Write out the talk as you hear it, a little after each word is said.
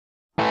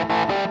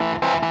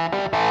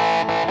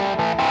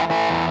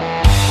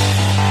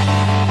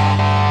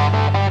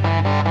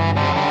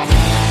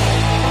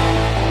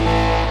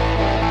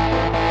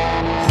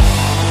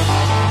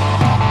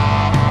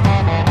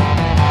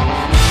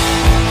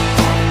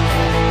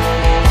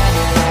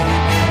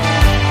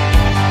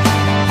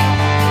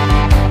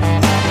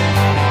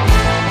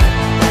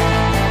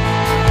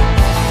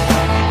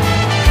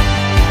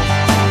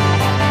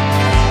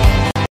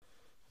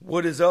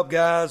What is up,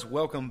 guys?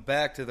 Welcome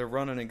back to the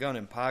Running and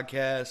Gunning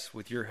podcast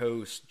with your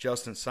hosts,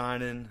 Justin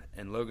Sinan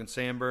and Logan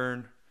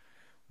Sanborn.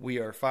 We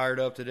are fired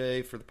up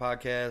today for the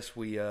podcast.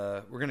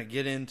 We're going to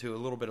get into a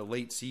little bit of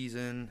late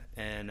season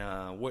and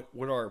what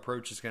our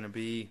approach is going to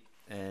be,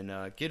 and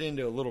get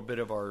into a little bit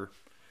of our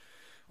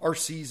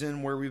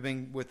season, where we've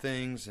been with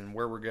things and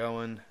where we're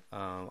going,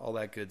 all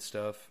that good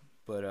stuff.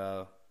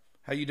 But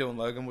how you doing,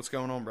 Logan? What's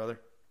going on, brother?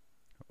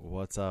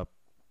 What's up?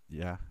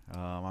 Yeah,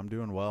 I'm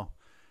doing well.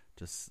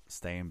 Just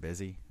staying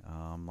busy,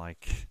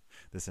 like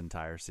this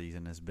entire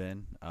season has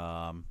been.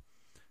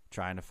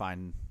 Trying to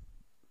find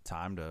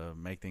time to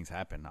make things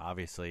happen.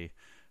 Obviously,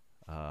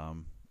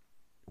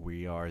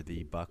 we are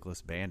the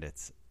Buckless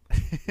Bandits.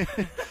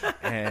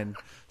 And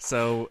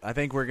so I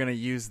think we're going to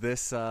use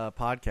this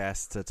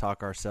podcast to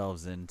talk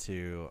ourselves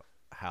into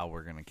how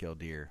we're going to kill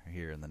deer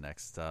here in the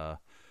next,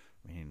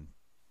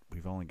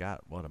 we've only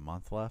got, a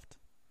month left?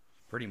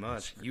 Pretty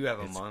much. You have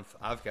a month.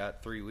 I've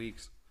got 3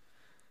 weeks.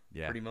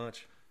 Yeah. Pretty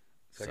much.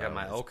 So I got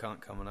my elk hunt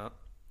coming up.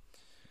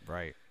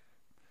 Right.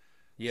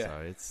 Yeah.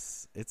 So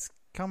it's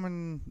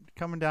coming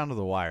down to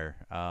the wire.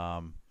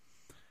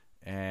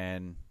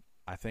 And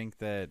I think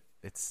that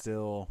it's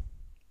still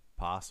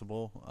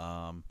possible.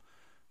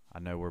 I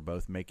know we're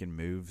both making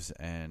moves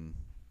and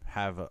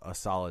have a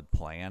solid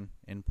plan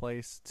in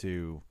place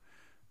to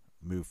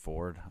move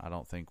forward. I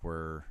don't think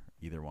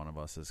either one of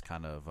us is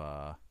kind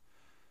of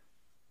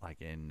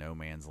like in no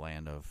man's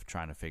land of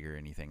trying to figure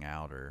anything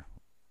out or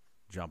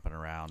jumping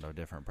around to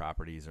different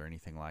properties or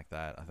anything like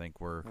that. I think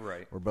we're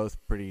both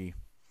pretty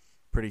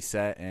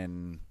set,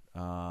 and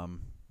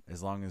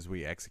as long as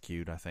we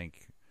execute, I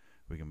think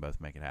we can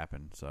both make it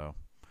happen. So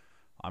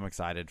I'm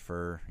excited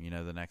for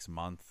the next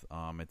month.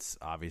 It's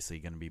obviously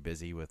going to be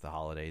busy with the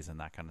holidays and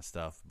that kind of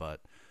stuff, but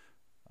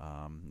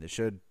it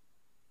should,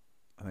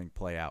 I think,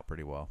 play out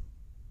pretty well.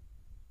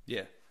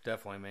 Yeah,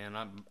 definitely, man.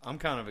 I'm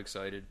kind of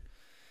excited.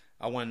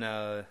 I've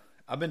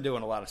been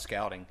doing a lot of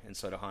scouting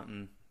instead of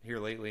hunting here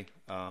lately.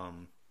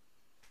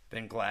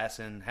 Been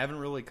glassing. Haven't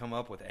really come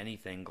up with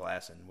anything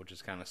glassing, which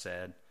is kind of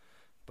sad.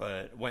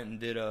 But went and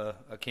did a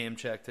cam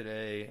check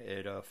today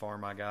at a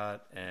farm I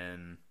got,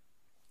 and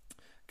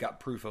got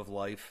proof of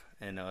life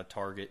and a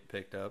target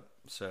picked up.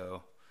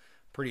 So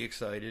pretty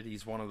excited.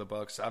 He's one of the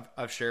bucks.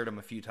 I've shared him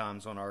a few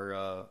times on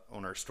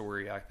our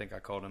story. I think I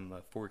called him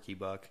the Forky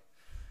buck.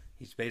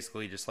 He's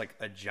basically just like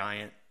a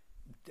giant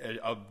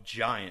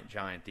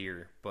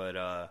deer,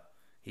 but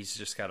he's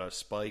just got a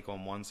spike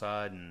on one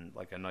side and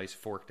like a nice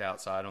forked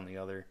out side on the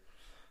other.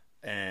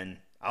 And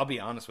I'll be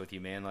honest with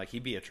you, man, like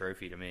he'd be a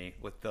trophy to me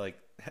with like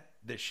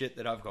the shit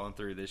that I've gone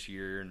through this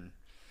year. And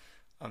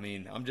I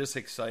mean, I'm just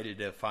excited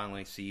to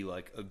finally see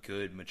like a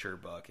good mature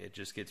buck. It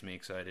just gets me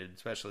excited,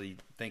 especially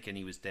thinking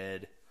he was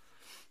dead.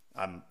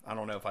 I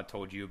don't know if I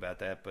told you about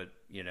that, but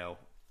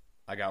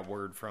I got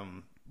word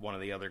from one of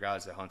the other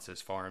guys that hunts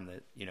this farm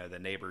that the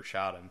neighbor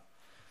shot him.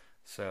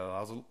 So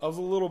I was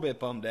a little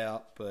bit bummed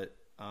out, but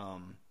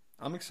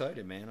I'm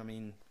excited, man. I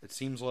mean, it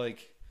seems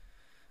like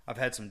I've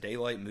had some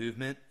daylight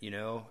movement,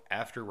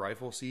 after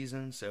rifle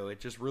season, so it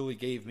just really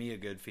gave me a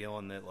good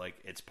feeling that like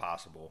it's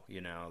possible,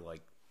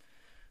 like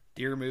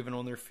deer moving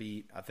on their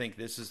feet. I think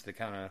this is the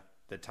kind of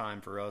the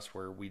time for us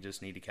where we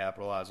just need to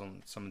capitalize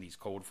on some of these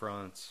cold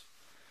fronts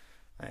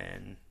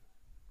and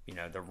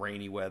the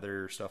rainy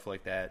weather, stuff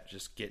like that.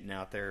 Just getting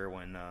out there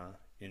when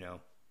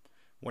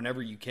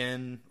whenever you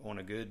can on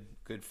a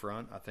good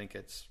front. I think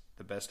it's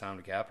the best time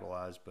to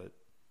capitalize. But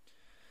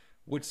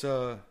what's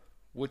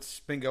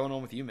been going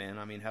on with you, man?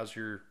 I mean, how's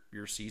your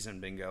season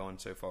been going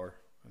so far?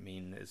 I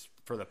mean, it's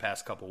for the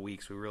past couple of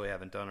weeks. We really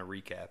haven't done a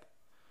recap.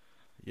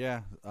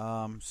 Yeah.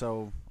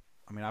 So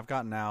I mean, I've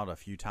gotten out a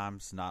few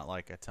times, not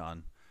like a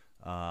ton,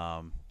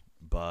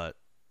 but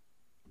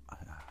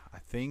I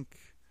think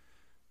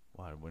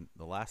when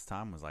the last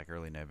time was like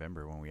early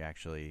November when we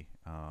actually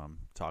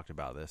talked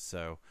about this.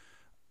 So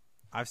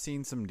I've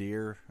seen some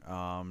deer,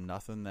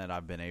 nothing that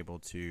I've been able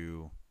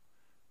to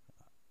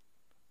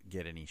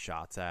get any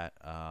shots at.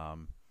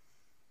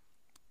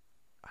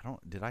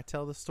 Did I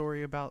tell the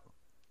story about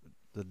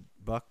the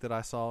buck that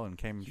I saw and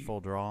came full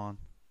draw on?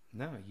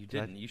 No, you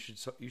didn't. You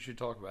should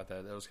talk about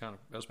that. That was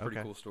a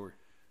pretty cool story.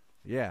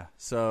 Yeah.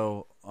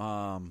 So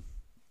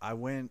I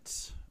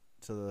went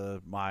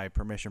to my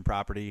permission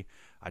property.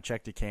 I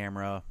checked a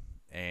camera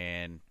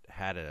and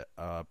had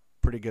a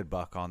pretty good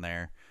buck on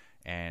there,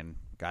 and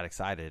got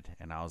excited.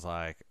 And I was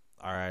like,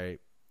 all right,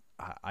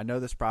 I know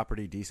this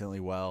property decently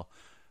well.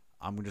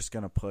 I'm just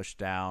going to push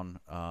down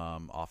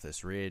off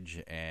this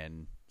ridge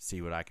and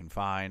see what I can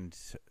find,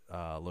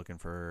 looking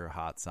for a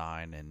hot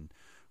sign and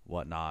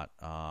whatnot.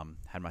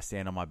 Had my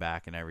stand on my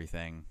back and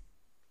everything,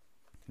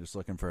 just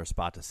looking for a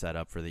spot to set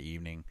up for the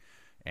evening.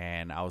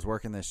 And I was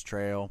working this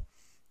trail,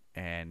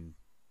 and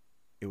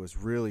it was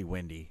really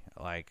windy.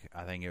 Like,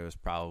 I think it was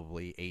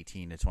probably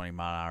 18 to 20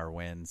 mile an hour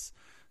winds.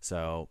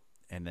 So,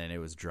 and then it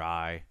was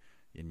dry,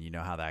 and you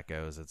know how that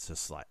goes. It's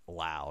just like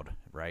loud,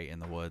 right, in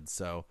the woods.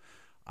 So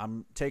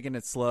I'm taking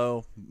it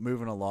slow,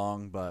 moving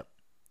along, but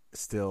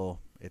still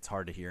it's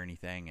hard to hear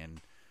anything. And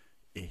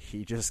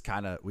he just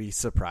we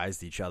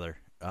surprised each other.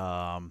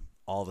 All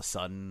of a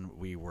sudden,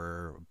 we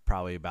were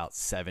probably about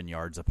 7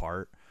 yards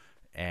apart,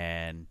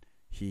 and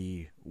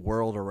he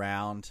whirled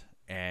around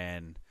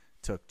and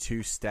took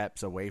 2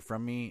 steps away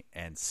from me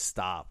and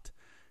stopped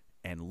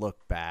and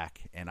looked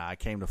back, and I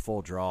came to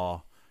full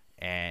draw,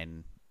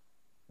 and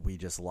we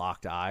just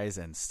locked eyes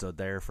and stood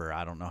there for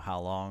I don't know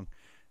how long.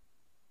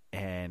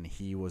 And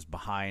he was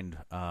behind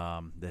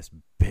this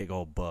big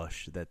old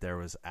bush that there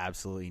was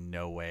absolutely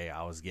no way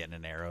I was getting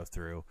an arrow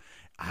through.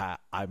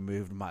 I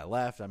moved to my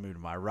left, I moved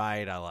to my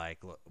right. I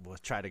was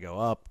trying to go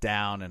up,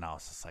 down, and I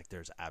was just like,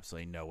 there's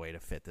absolutely no way to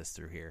fit this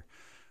through here.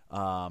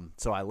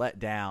 So I let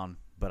down,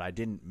 but I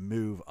didn't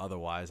move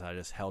otherwise. I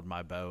just held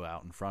my bow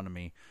out in front of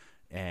me,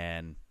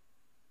 and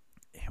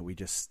we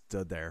just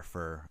stood there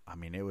for,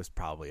 it was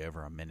probably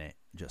over a minute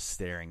just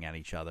staring at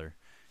each other.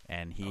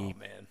 And he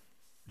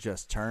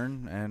just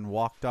turned and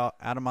walked out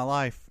of my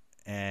life,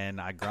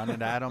 and I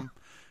grunted at him,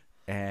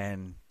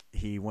 and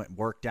he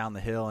worked down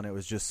the hill, and it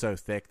was just so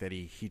thick that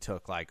he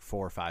took like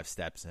 4 or 5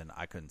 steps, and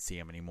I couldn't see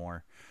him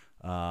anymore.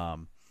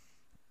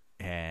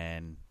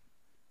 And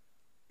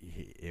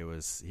he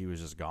was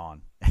just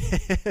gone.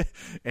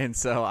 And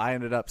so I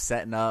ended up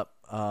setting up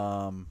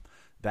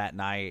that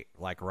night,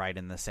 like right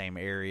in the same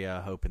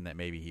area, hoping that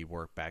maybe he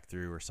worked back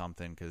through or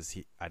something, because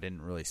I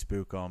didn't really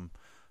spook him.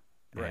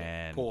 Right.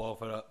 And pull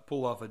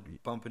off a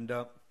bump and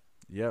dump.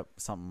 Yep,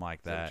 something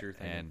like that.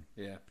 And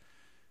yeah,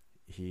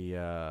 he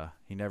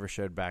never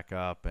showed back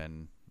up,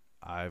 and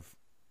I've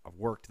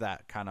worked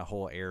that kind of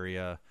whole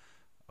area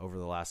over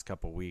the last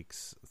couple of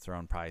weeks,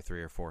 thrown probably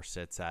 3 or 4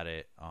 sits at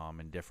it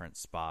in different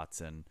spots,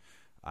 and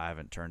I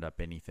haven't turned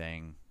up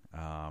anything.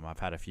 I've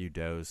had a few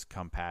does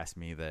come past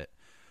me that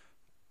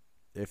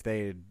if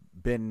they had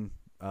been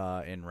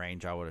in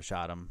range, I would have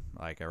shot them.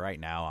 Like right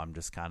now, I'm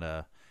just kind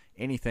of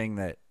anything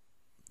that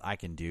I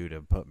can do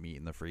to put meat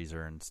in the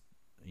freezer and,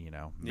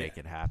 make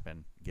it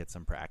happen, get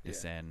some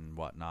practice in and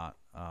whatnot.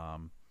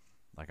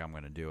 Like I'm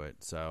going to do it.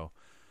 So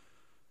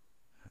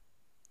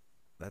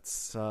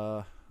that's,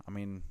 I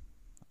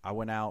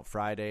went out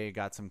Friday,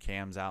 got some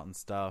cams out and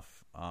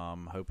stuff,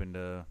 hoping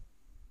to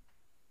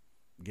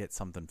get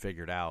something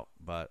figured out,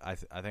 but I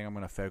think I'm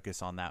going to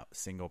focus on that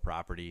single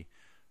property.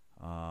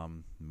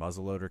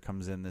 Muzzleloader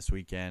comes in this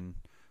weekend,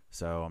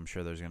 so I'm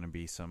sure there's going to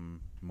be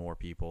some more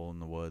people in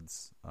the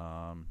woods.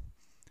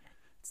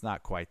 It's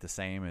not quite the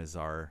same as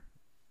our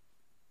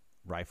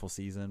rifle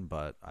season,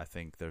 but I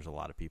think there's a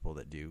lot of people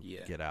that do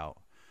get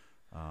out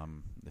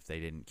if they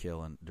didn't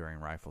kill during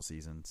rifle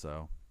season.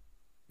 So,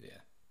 yeah,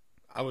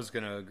 I was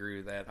going to agree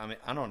with that.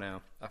 I don't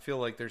know. I feel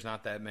like there's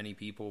not that many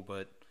people,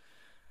 but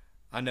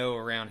I know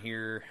around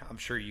here, I'm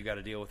sure you got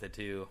to deal with it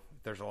too.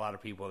 There's a lot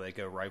of people that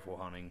go rifle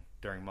hunting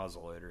during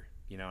muzzleloader.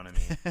 You know what I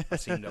mean? I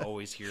seem to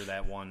always hear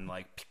that one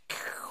like,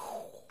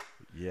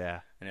 yeah,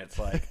 and it's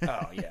like,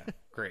 oh yeah,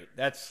 great.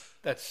 That's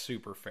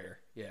super fair.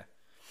 Yeah,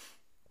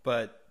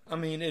 but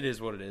it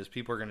is what it is.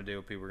 People are gonna do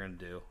what people are gonna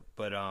do.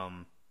 But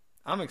I'm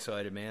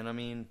excited, man.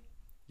 I'm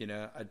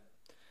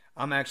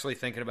actually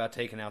thinking about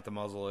taking out the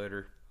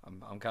muzzleloader.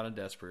 I'm kind of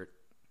desperate.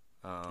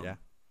 Yeah.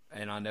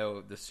 And I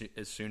know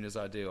as soon as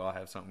I do, I'll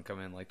have something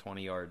come in like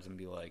 20 yards and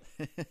be like,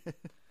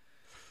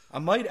 I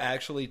might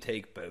actually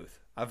take both.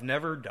 I've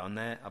never done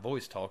that. I've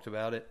always talked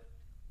about it.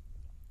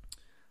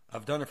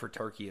 I've done it for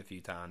turkey a few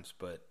times,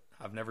 but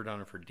I've never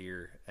done it for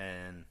deer.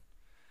 And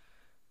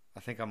I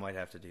think I might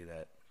have to do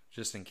that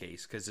just in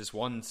case. Because this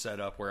one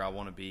setup where I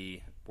want to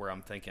be, where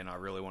I'm thinking I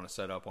really want to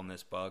set up on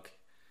this buck,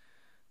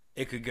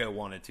 it could go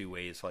one of two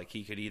ways. Like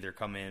he could either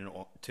come in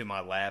to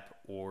my lap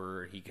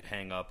or he could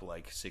hang up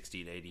like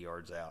 60 to 80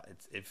 yards out.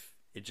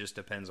 It just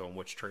depends on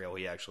which trail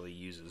he actually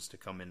uses to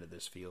come into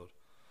this field.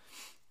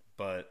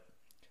 But,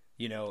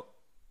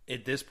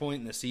 at this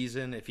point in the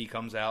season, if he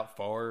comes out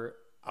far,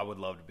 I would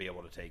love to be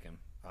able to take him.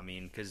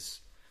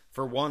 Because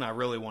for one, I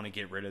really want to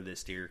get rid of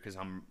this deer because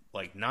I'm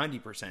like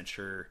 90%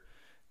 sure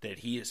that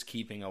he is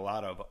keeping a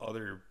lot of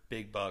other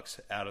big bucks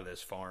out of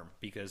this farm,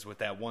 because with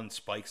that one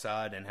spike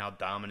side and how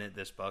dominant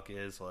this buck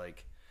is,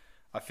 like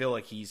I feel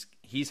like he's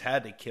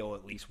had to kill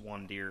at least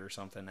one deer or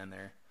something in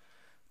there.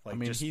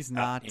 Like he's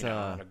not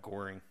a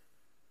goring.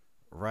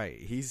 Right.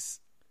 It's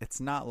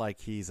not like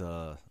he's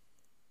a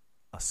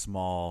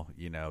small,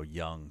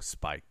 young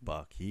spike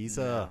buck. He's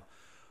a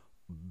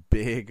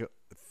big,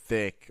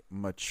 thick,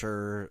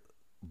 mature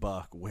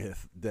buck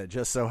that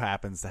just so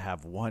happens to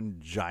have one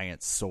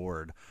giant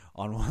sword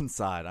on one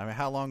side.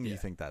 How long do you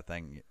think that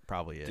thing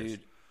probably is? Dude,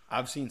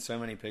 I've seen so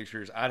many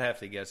pictures. I'd have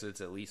to guess it's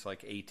at least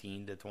like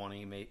 18 to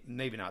 20,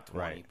 maybe not 20,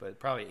 right, but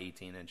probably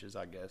 18 inches,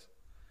 I guess.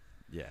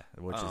 Yeah,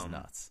 which is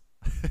nuts.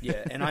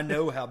 Yeah, and I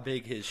know how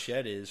big his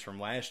shed is from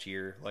last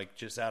year, like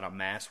just out of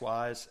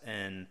mass-wise,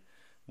 and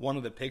one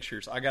of the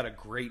pictures, I got a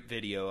great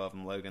video of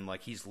him, Logan.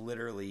 Like he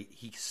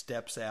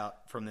steps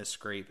out from this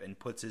scrape and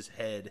puts his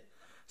head.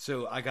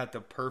 So I got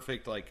the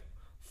perfect like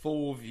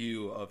full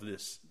view of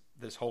this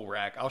whole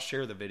rack. I'll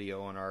share the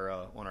video on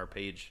our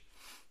page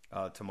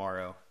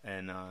tomorrow,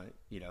 and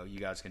you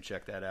guys can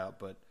check that out.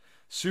 But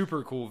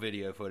super cool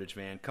video footage,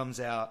 man. Comes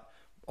out,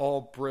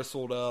 all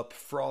bristled up,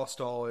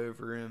 frost all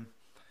over him.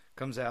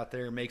 Comes out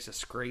there, makes a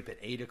scrape at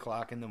 8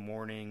 o'clock in the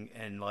morning,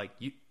 and like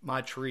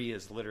my tree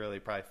is literally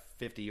probably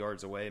 50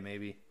 yards away,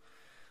 maybe.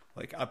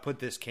 Like I put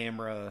this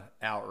camera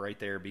out right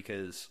there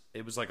because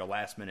it was like a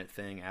last minute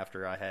thing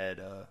after I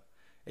had.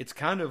 It's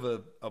kind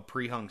of a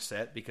pre-hung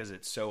set because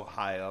it's so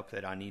high up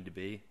that I need to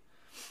be.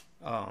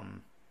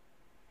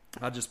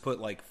 I just put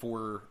like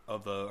 4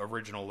 of the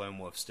original Lone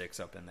Wolf sticks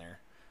up in there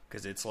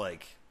because it's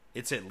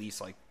at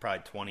least like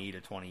probably 20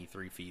 to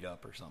 23 feet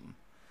up or something.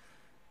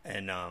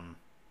 And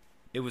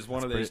it was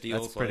one of those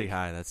deals. That's pretty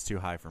high. That's too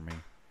high for me.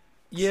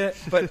 Yeah,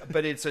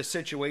 but it's a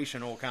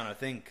situational kind of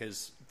thing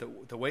because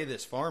the way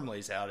this farm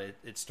lays out,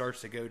 it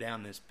starts to go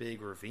down this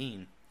big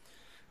ravine,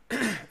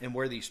 and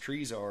where these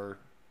trees are,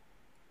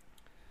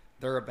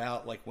 they're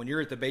about like when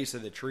you're at the base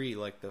of the tree,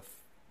 like the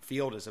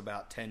field is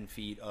about 10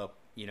 feet up,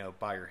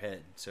 by your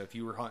head. So if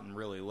you were hunting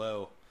really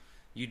low,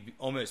 you'd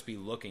almost be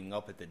looking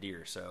up at the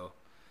deer. So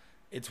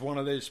it's one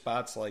of those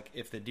spots like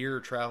if the deer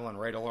are traveling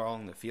right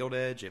along the field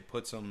edge, it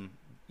puts them,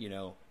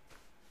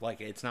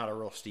 like it's not a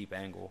real steep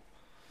angle.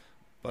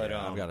 But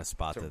yeah, I've got a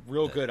spot it's a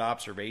real good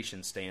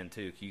observation stand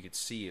too. You could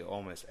see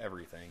almost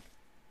everything.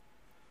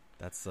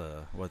 That's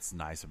what's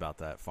nice about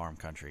that farm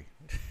country.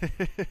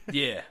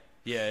 Yeah,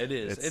 it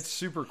is. It's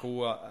super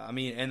cool. I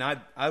mean, and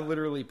I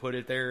literally put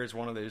it there as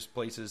one of those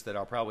places that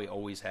I'll probably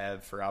always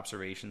have for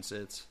observation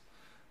sits.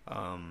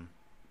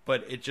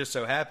 But it just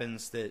so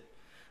happens that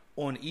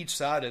on each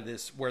side of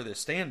this, where the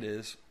stand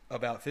is,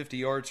 about 50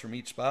 yards from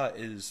each spot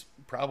is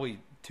probably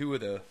 2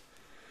 of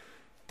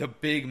the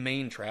big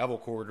main travel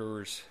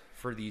corridors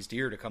for these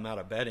deer to come out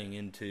of bedding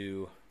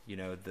into,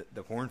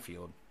 the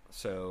cornfield.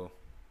 So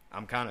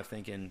I'm kind of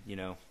thinking,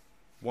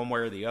 one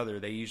way or the other,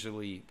 they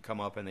usually come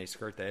up and they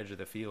skirt the edge of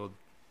the field.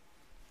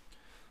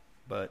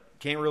 But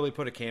can't really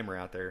put a camera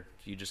out there.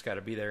 You just got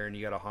to be there and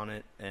you got to hunt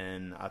it.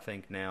 And I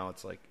think now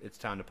it's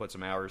time to put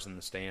some hours in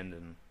the stand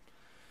and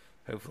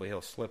hopefully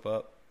he'll slip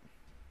up.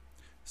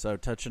 So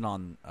touching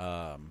on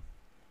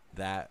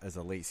that as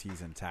a late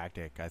season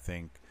tactic, I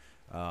think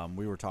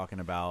we were talking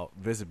about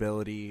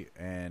visibility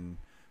and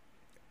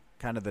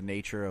kind of the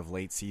nature of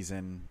late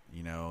season.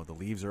 The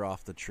leaves are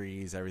off the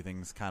trees,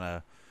 everything's kind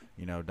of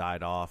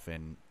died off,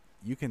 and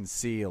you can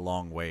see a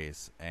long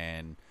ways.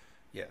 And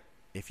yeah,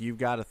 if you've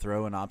got to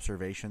throw an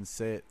observation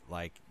sit,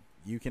 like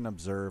you can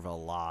observe a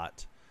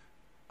lot,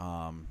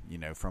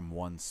 from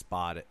one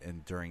spot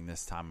and during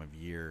this time of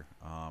year,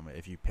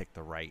 if you pick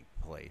the right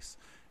place.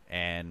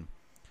 And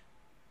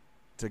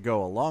to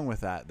go along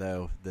with that,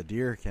 though, the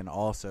deer can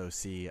also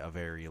see a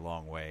very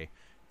long way,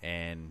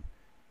 and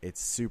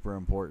it's super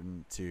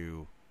important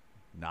to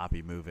not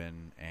be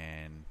moving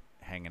and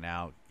hanging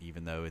out,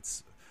 even though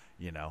it's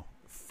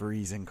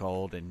freezing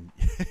cold and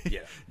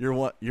yeah.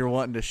 you're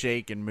wanting to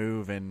shake and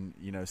move and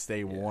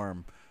stay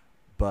warm,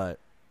 but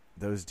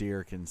those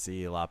deer can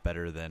see a lot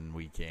better than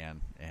we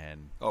can.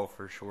 And oh,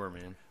 for sure,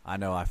 man. I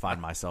know I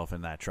find myself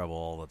in that trouble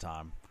all the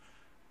time.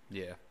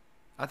 Yeah,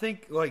 I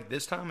think like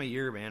this time of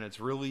year, man, it's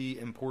really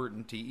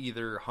important to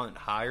either hunt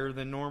higher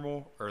than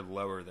normal or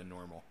lower than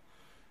normal,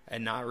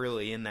 and not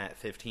really in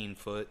that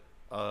 15-foot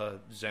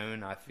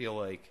zone. I feel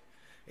like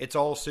it's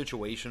all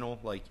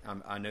situational. Like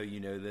I know you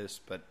know this,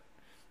 but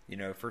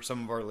for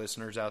some of our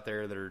listeners out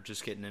there that are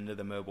just getting into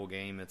the mobile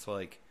game, it's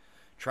like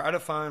try to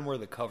find where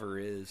the cover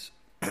is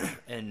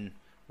and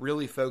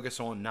really focus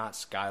on not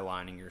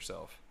skylining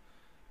yourself.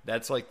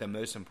 That's like the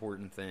most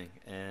important thing.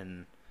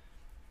 And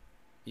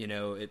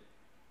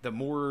the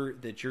more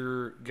that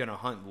you're gonna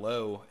hunt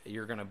low,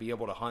 you're gonna be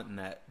able to hunt in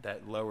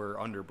that lower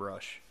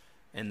underbrush,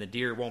 and the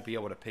deer won't be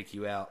able to pick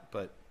you out.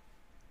 But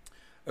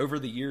over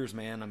the years,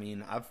 man, I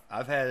mean,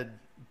 I've had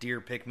deer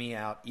pick me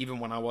out even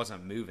when I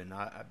wasn't moving.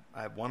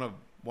 I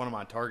one of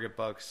my target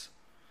bucks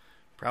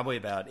probably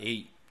about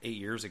eight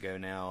years ago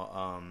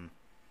now.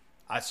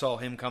 I saw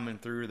him coming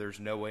through. There's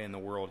no way in the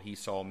world he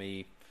saw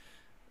me.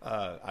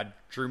 I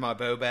drew my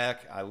bow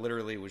back. I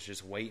literally was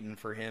just waiting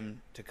for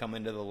him to come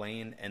into the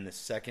lane, and the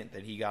second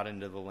that he got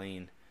into the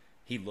lane,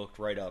 he looked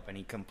right up and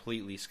he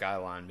completely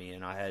skylined me.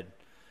 And I had,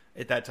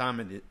 at that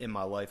time in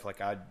my life, like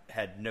I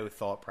had no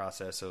thought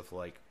process of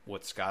like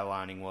what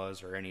skylining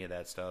was or any of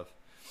that stuff.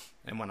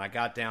 And when I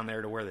got down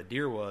there to where the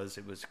deer was,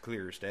 it was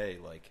clear as day.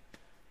 Like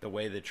the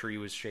way the tree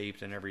was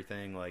shaped and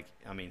everything. Like,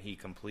 I mean, he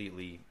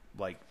completely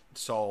like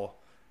saw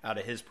out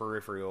of his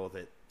peripheral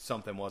that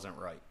something wasn't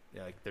right.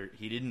 Like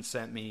he didn't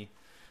scent me.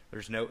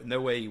 There's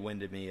no way he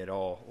winded me at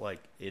all.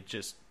 Like it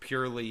just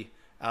purely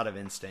out of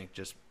instinct,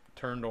 just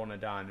turned on a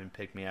dime and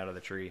picked me out of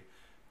the tree.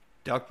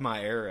 Ducked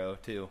my arrow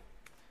too.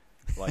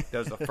 Like that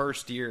was the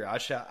first deer I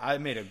shot. I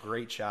made a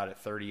great shot at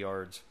 30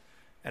 yards,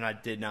 and I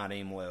did not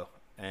aim low.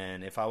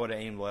 And if I would have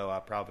aimed low, I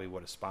probably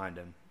would have spined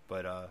him.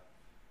 But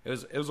it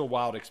was a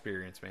wild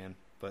experience, man.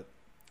 But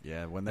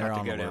yeah, when they're not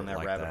on to go the down that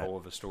like rabbit that. hole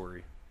of a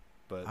story.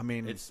 But I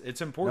mean, it's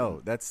important.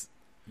 No, that's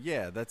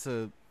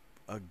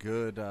a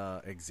good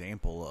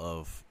example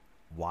of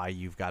why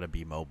you've got to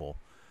be mobile.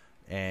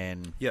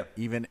 And yeah,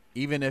 even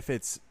if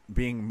it's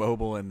being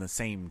mobile in the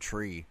same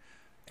tree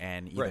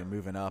and either right.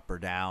 moving up or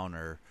down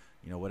or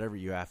whatever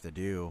you have to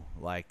do,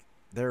 like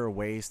there are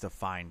ways to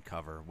find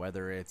cover,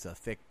 whether it's a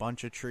thick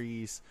bunch of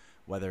trees,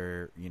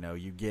 whether,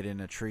 you get in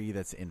a tree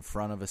that's in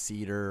front of a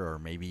cedar or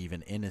maybe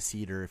even in a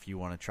cedar if you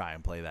want to try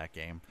and play that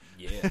game.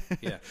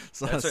 Yeah.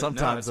 So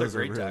sometimes those are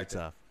really tactic.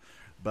 tough.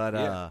 But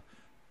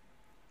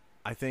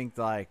I think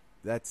like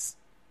that's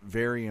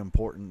very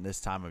important this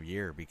time of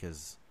year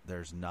because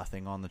there's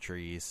nothing on the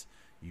trees.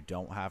 You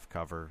don't have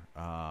cover.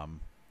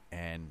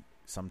 And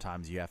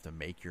sometimes you have to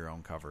make your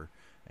own cover.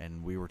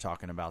 And we were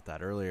talking about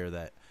that earlier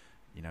that,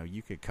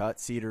 you could cut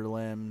cedar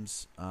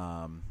limbs,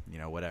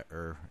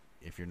 whatever,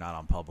 if you're not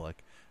on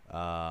public,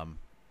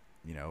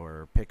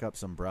 or pick up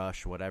some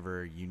brush,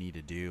 whatever you need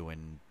to do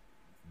and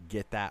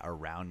get that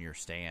around your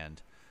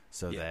stand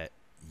so that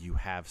you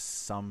have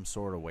some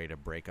sort of way to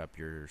break up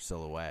your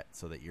silhouette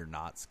so that you're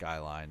not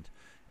skylined.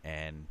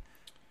 And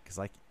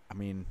because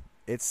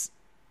it's,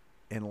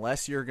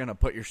 unless you're going to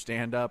put your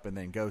stand up and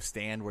then go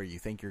stand where you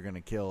think you're going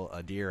to kill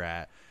a deer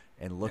at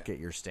and look at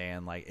your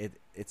stand, like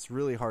it's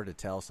really hard to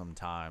tell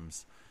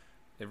sometimes.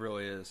 It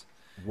really is.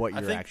 What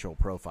your actual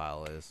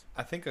profile is.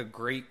 I think a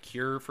great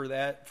cure for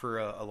that, for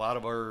a lot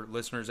of our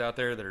listeners out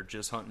there that are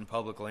just hunting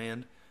public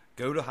land,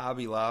 go to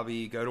Hobby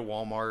Lobby, go to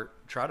Walmart,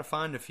 try to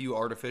find a few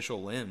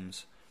artificial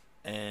limbs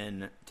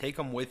and take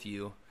them with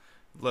you.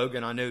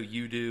 Logan, I know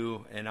you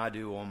do, and I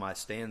do on my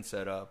stand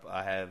setup.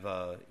 I have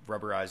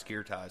rubberized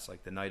gear ties,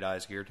 like the Night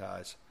Eyes gear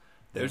ties.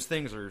 Those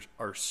things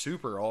are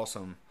super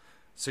awesome.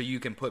 So you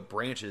can put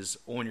branches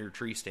on your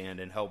tree stand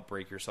and help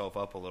break yourself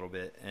up a little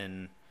bit.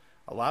 And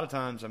a lot of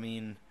times,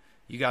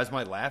 you guys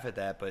might laugh at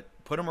that, but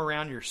put them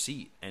around your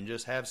seat and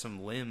just have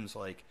some limbs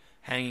like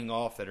hanging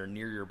off that are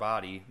near your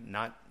body,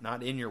 not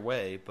in your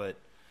way, but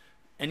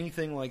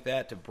anything like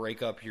that to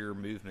break up your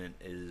movement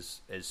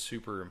is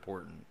super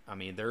important.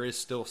 There is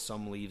still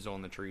some leaves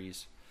on the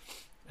trees,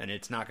 and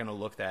it's not going to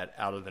look that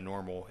out of the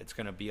normal. It's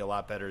going to be a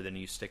lot better than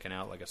you sticking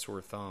out like a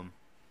sore thumb.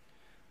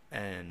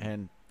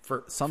 And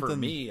for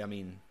me,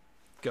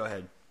 go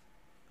ahead.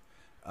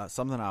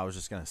 Something I was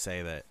just going to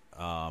say that,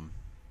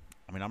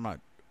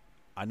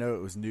 I know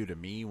it was new to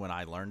me when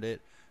I learned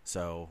it,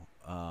 so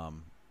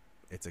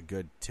it's a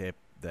good tip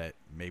that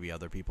maybe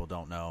other people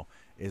don't know,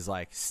 is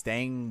like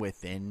staying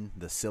within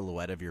the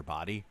silhouette of your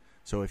body.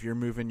 So if you're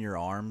moving your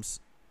arms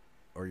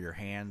or your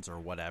hands or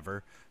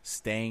whatever,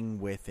 staying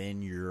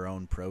within your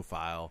own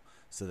profile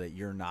so that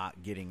you're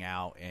not getting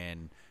out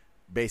and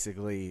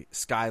basically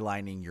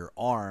skylining your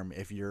arm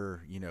if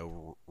you're,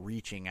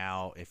 reaching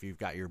out, if you've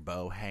got your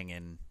bow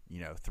hanging,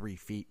 3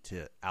 feet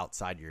to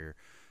outside your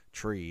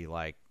tree.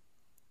 Like,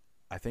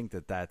 I think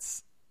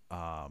that's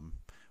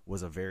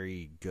was a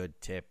very good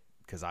tip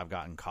because I've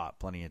gotten caught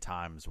plenty of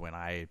times when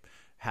I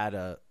had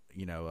a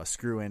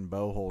screw-in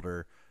bow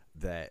holder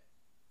that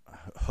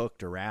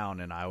hooked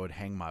around, and I would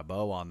hang my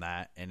bow on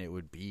that, and it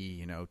would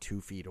be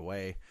 2 feet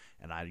away,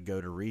 and I'd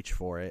go to reach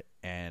for it,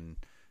 and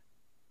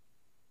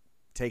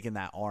taking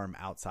that arm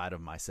outside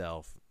of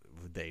myself,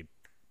 they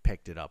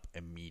picked it up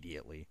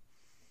immediately.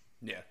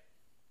 Yeah.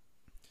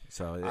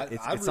 So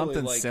it's really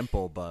something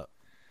simple, but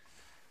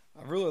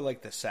I really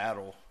like the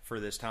saddle for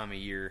this time of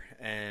year,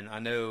 and I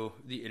know,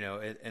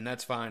 and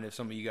that's fine if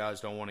some of you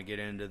guys don't want to get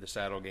into the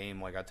saddle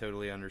game. Like, I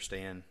totally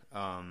understand.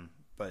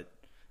 But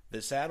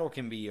the saddle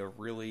can be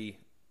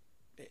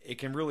it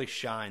can really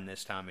shine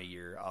this time of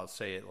year. I'll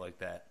say it like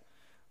that.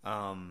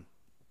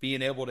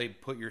 Being able to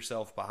put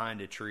yourself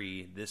behind a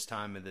tree this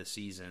time of the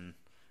season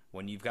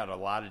when you've got a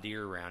lot of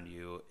deer around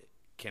you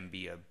can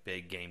be a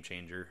big game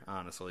changer,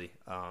 honestly.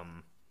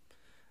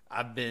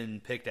 I've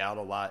been picked out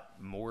a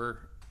lot more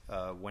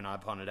when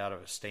I've hunted out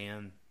of a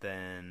stand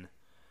than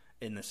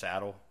in the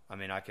saddle.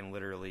 I can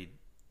literally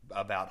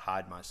about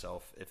hide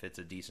myself if it's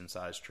a decent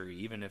sized tree,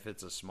 even if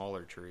it's a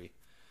smaller tree.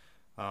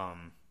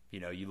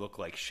 You look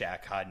like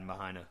Shaq hiding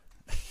behind a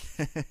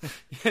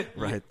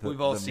right.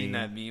 We've all seen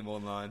that meme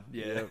online.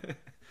 Yeah. Yep.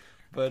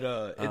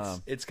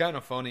 But it's kind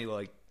of funny.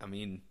 Like,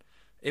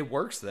 it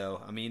works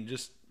though.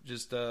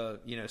 Just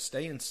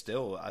staying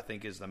still, I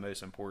think, is the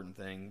most important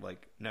thing.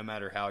 Like, no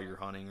matter how you're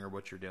hunting or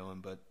what you're doing,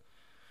 but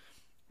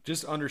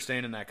just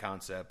understanding that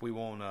concept. I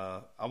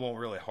won't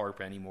really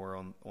harp anymore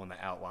on the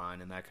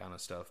outline and that kind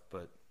of stuff.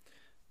 But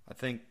I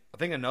think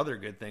another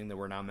good thing that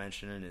we're not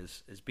mentioning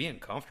is being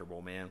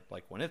comfortable, man.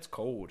 Like, when it's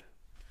cold,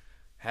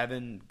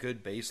 having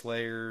good base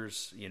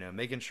layers,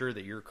 making sure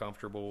that you're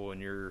comfortable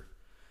and you're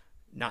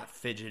not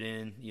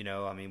fidgeting.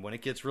 When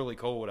it gets really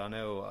cold, I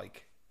know,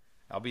 like,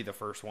 I'll be the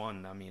first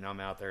one. I'm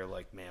out there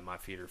like, man, my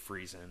feet are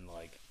freezing.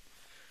 Like,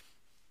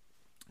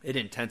 it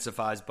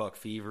intensifies buck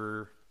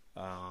fever.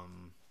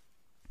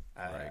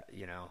 Right.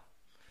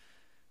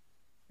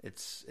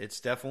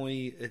 It's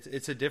definitely,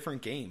 it's a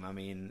different game.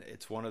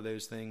 It's one of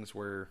those things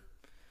where,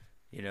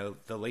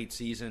 the late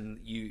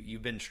season,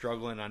 you've been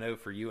struggling. I know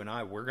for you and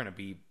I, we're going to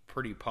be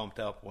pretty pumped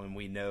up when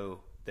we know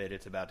that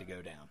it's about to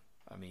go down.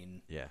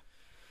 Yeah.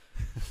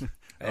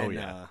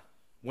 And,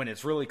 when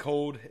it's really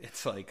cold,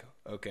 it's like,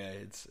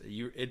 okay,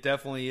 it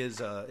definitely is,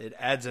 it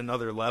adds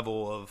another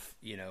level of,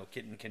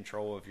 getting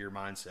control of your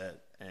mindset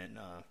and,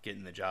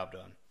 getting the job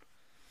done.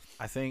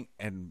 I think,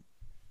 and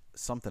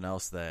something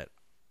else that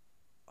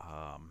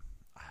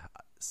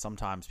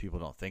sometimes people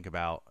don't think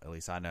about, at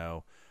least I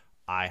know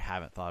I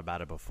haven't thought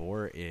about it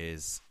before,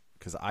 is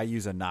because I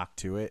use a knock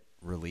to it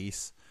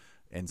release.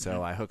 And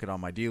so I hook it on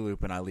my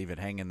D-loop and I leave it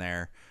hanging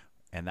there,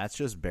 and that's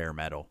just bare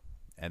metal.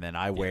 And then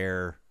I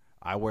wear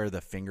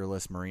the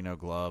fingerless merino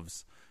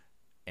gloves,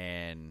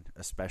 and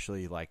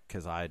especially like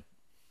because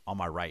on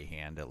my right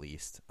hand at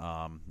least,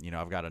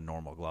 I've got a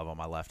normal glove on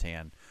my left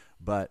hand,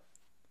 but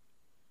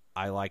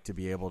I like to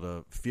be able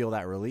to feel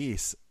that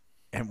release.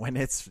 And when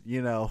it's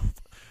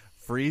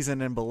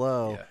freezing and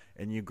below,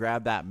 and you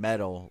grab that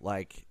metal,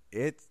 like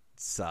it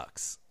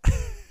sucks.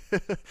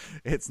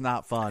 It's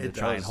not fun to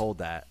try and hold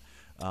that.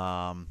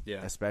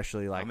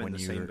 Especially like when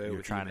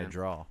you're trying to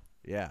draw.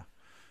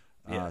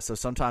 So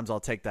sometimes I'll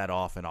take that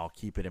off and I'll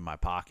keep it in my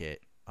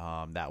pocket.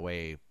 That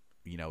way,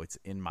 it's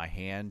in my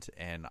hand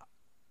and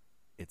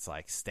it's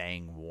like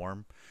staying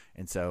warm.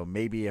 And so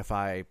maybe if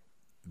I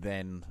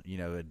then,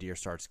 a deer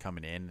starts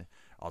coming in,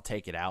 I'll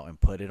take it out and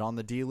put it on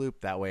the D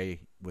loop. That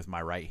way with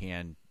my right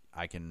hand,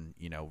 I can,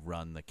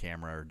 run the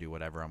camera or do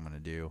whatever I'm going to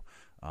do.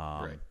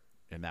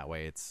 And that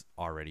way it's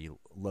already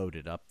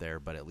loaded up there,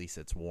 but at least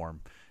it's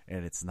warm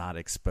and it's not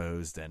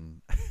exposed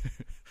and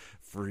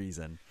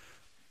freezing.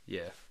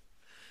 Yeah.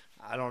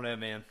 I don't know,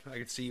 man. I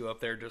could see you up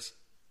there just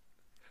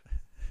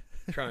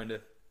trying to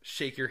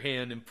shake your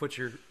hand and put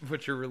your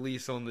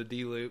release on the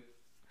D loop.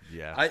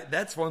 Yeah.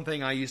 That's one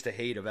thing I used to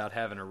hate about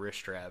having a wrist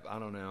strap. I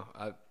don't know.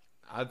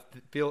 I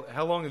feel.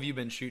 How long have you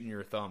been shooting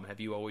your thumb? Have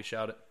you always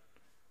shot it?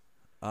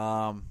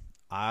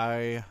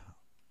 I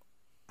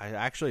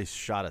actually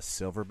shot a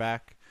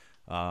silverback.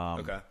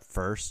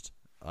 First,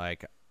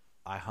 like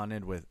I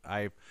hunted with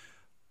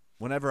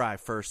whenever I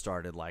first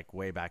started, like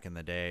way back in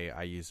the day,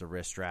 I used a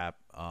wrist strap,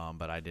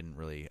 but I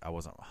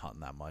wasn't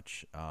hunting that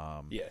much.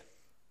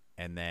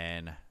 And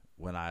then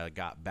when I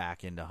got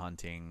back into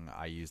hunting,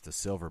 I used a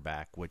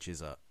silverback, which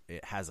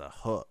it has a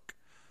hook,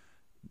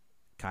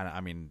 kind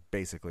of,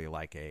 basically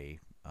like a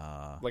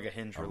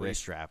hinge a release.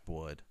 wrist strap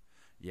would.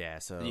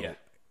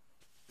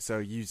 So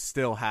you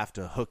still have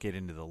to hook it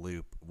into the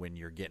loop when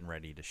you're getting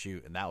ready to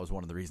shoot. And that was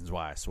one of the reasons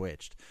why I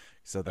switched,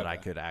 so that I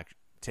could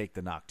take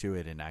the knock to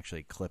it and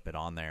actually clip it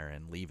on there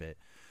and leave it.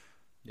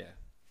 Yeah.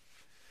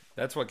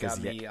 That's what got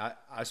me.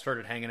 I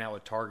started hanging out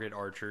with target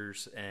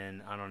archers,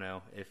 and I don't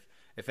know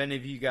if any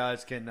of you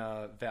guys can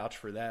vouch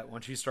for that.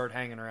 Once you start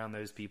hanging around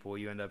those people,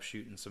 you end up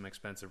shooting some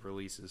expensive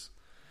releases.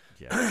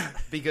 Yeah.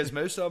 Because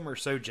most of them are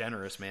so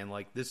generous, man.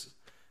 Like this,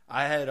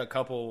 I had a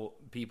couple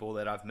people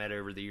that I've met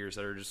over the years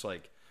that are just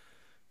like,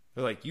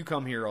 they're like, you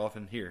come here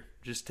often. Here,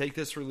 just take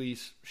this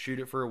release, shoot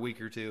it for a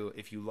week or two.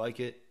 If you like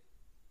it,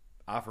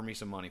 offer me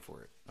some money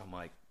for it. I'm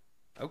like,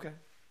 okay.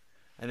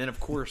 And then,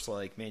 of course,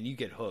 like, man, you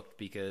get hooked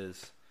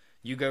because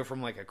you go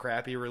from like a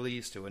crappy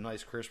release to a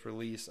nice crisp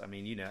release.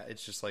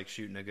 It's just like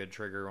shooting a good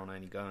trigger on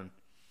any gun.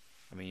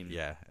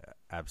 Yeah,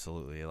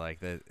 absolutely. Like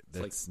that's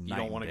like you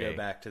don't want to go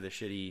back to the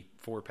shitty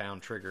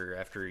 4-pound trigger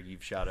after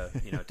you've shot a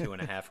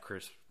 2.5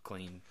 crisp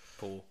clean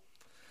pull.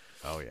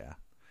 Oh yeah,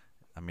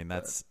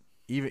 that's.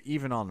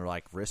 Even on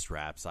like wrist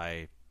wraps,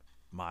 the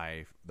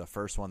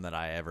first one that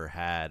I ever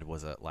had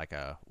was a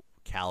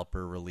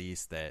caliper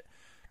release that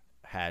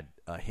had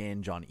a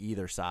hinge on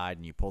either side,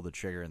 and you pulled the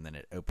trigger, and then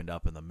it opened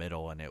up in the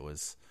middle, and it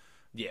was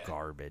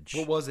garbage.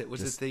 What was it?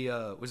 Was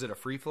it a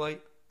Free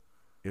Flight?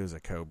 It was a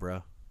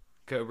Cobra.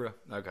 Cobra.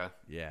 Okay.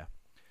 Yeah.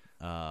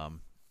 And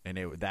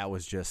that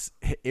was just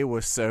it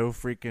was so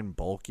freaking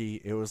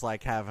bulky. It was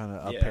like having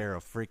a pair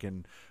of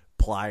freaking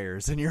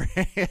pliers in your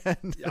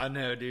hand. I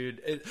know,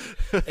 dude.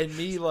 And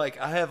me,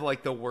 like, I have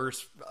like the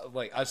worst.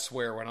 Like, I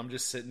swear, when I'm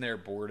just sitting there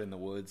bored in the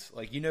woods,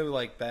 like,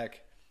 like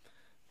back,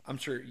 I'm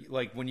sure,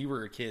 like when you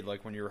were a kid,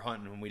 like when you were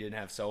hunting, when we didn't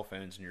have cell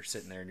phones, and you're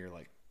sitting there and you're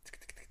like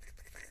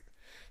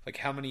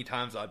how many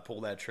times I'd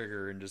pull that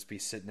trigger and just be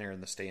sitting there in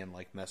the stand,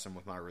 like messing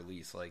with my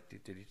release, like,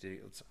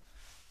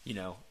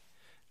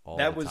 All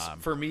that the was time.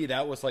 for me.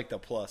 That was like the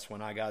plus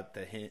when I got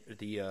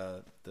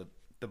the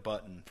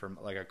button from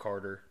like a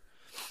Carter.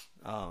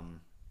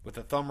 With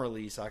a thumb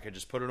release, I could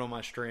just put it on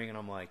my string, and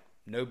I'm like,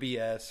 no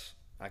BS.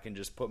 I can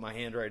just put my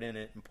hand right in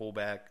it and pull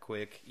back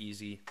quick,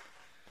 easy.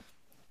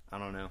 I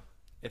don't know.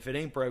 If it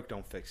ain't broke,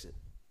 don't fix it.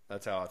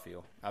 That's how I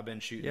feel. I've been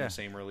shooting the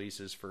same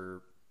releases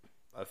for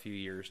a few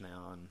years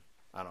now, and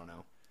I don't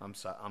know.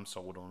 I'm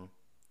sold on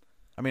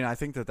them. I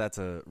think that's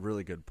a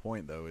really good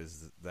point, though,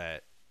 is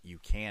that you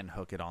can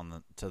hook it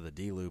to the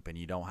D loop, and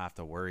you don't have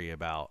to worry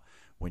about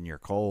when you're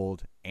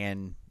cold.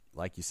 And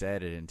like you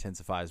said, it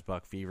intensifies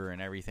buck fever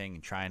and everything,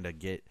 and trying to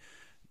get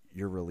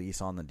your release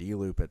on the D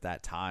loop at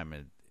that time.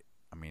 And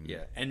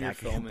you're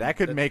filming. That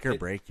could make or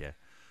break you.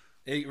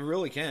 It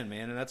really can,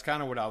 man. And that's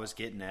kind of what I was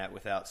getting at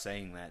without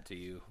saying that to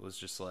you. Was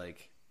just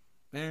like,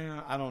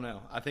 I don't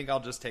know. I think I'll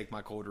just take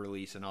my cold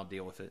release and I'll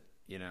deal with it.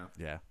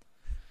 Yeah.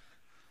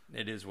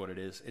 It is what it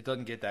is. It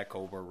doesn't get that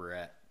cold where we're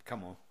at.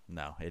 Come on.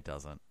 No, it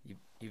doesn't. You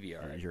be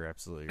all right. You're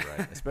absolutely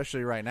right.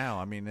 Especially right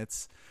now.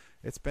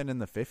 It's been in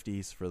the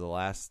 50s for the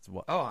last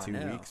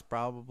 2 weeks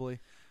probably.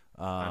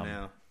 I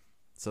know.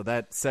 So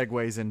that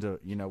segues into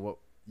what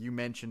you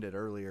mentioned it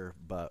earlier,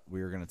 but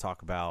we were going to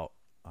talk about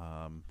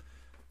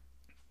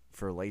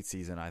for late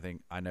season.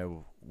 I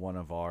know one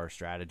of our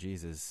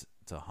strategies is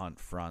to hunt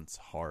fronts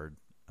hard.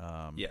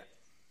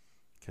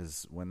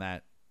 Because when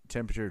that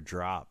temperature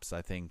drops,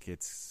 I think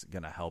it's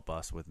going to help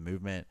us with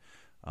movement,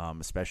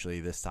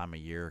 especially this time of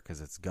year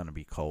because it's going to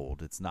be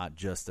cold. It's not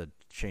just a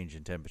change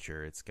in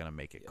temperature; it's going to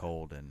make it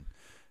cold. And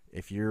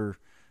if you're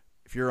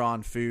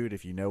on food,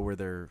 if you know where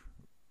they're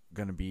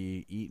going to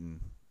be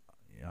eaten,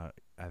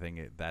 I think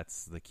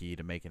that's the key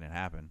to making it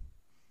happen.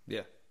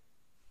 Yeah,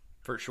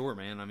 for sure,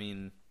 man. I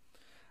mean,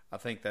 I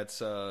think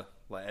that's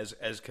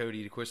as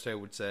Cody DeQuisto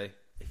would say,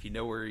 if you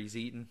know where he's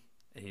eating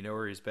and you know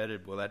where he's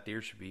bedded, well, that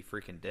deer should be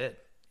freaking dead,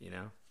 you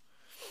know?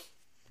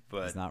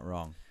 But he's not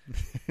wrong.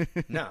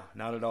 No,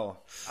 not at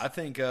all. I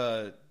think,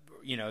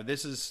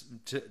 this is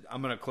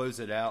I'm going to close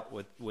it out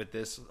with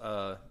this,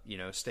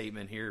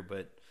 statement here,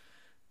 but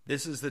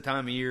this is the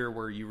time of year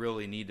where you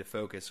really need to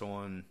focus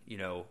on,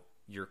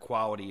 your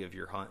quality of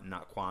your hunt and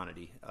not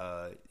quantity.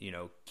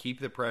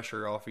 Keep the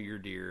pressure off of your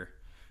deer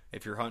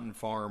if you're hunting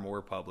farm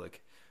or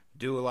public.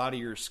 Do a lot of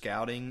your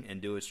scouting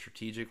and do it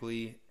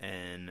strategically.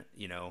 And,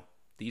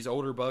 these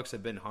older bucks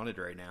have been hunted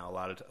right now.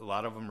 A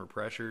lot of them are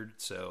pressured.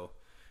 So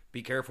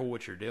be careful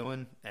what you're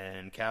doing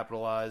and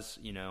capitalize,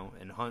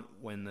 and hunt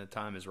when the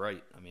time is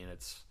right. I mean,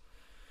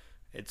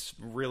 it's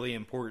really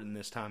important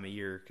this time of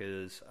year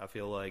because I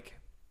feel like,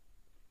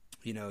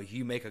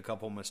 you make a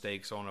couple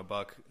mistakes on a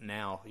buck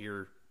now,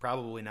 you're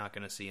probably not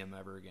going to see him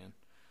ever again,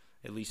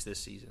 at least this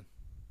season.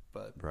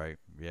 But right.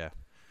 Yeah,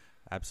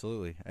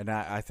 absolutely. And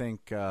I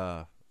think,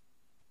 I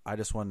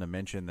just wanted to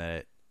mention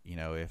that,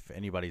 if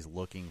anybody's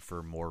looking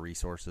for more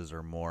resources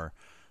or more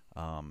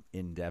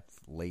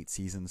in-depth late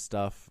season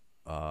stuff,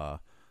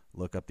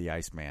 look up the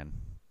Iceman.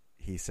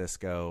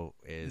 Cisco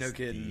is no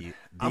kidding.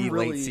 the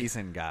late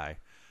season guy.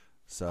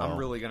 So I'm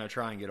really going to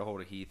try and get a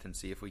hold of Heath and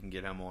see if we can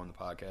get him on the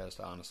podcast,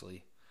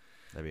 honestly.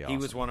 That'd be awesome.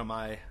 He was one of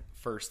my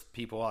first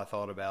people I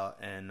thought about,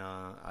 and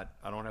I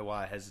don't know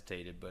why I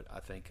hesitated, but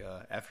I think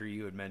after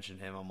you had mentioned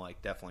him, I'm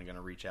definitely going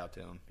to reach out to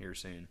him here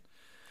soon.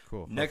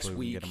 Cool. Next Hopefully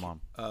we week, can get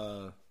him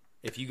on.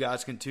 If you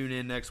guys can tune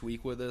in next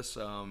week with us,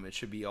 it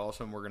should be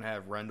awesome. We're going to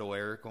have Rendell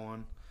Eric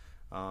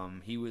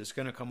on. He was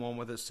going to come on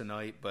with us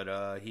tonight,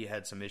 but he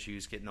had some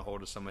issues getting a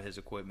hold of some of his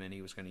equipment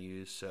he was going to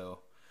use.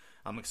 So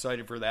I'm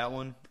excited for that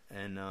one.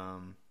 And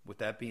with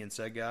that being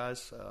said,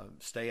 guys,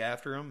 stay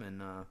after him,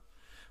 and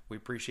we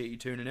appreciate you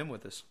tuning in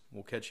with us.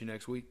 We'll catch you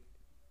next week.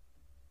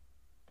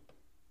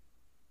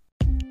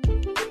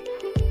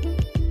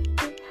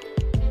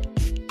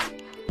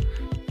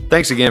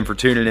 Thanks again for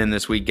tuning in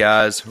this week,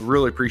 guys.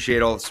 Really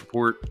appreciate all the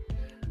support.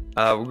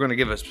 We're going to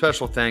give a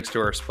special thanks to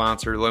our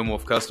sponsor, Lone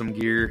Wolf Custom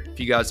Gear. If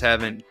you guys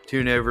haven't,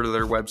 tune over to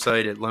their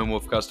website at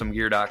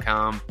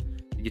lonewolfcustomgear.com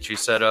to get you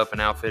set up and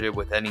outfitted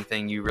with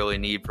anything you really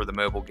need for the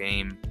mobile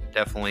game.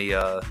 Definitely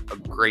a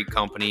great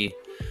company,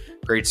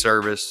 great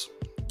service.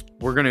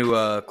 We're going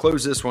to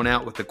close this one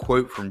out with a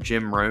quote from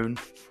Jim Rohn.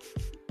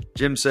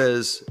 Jim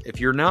says, "If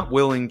you're not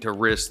willing to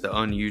risk the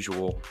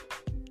unusual,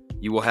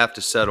 you will have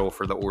to settle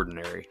for the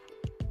ordinary."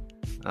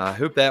 I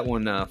hope that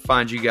one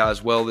finds you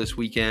guys well this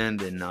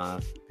weekend, and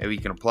maybe you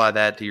can apply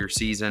that to your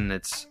season.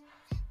 It's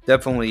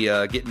definitely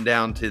getting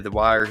down to the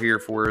wire here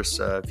for us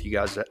if you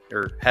guys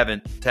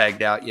haven't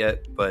tagged out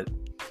yet. But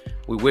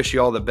we wish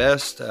you all the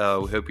best. We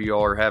hope you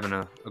all are having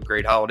a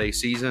great holiday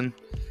season,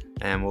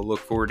 and we'll look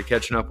forward to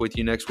catching up with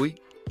you next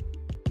week.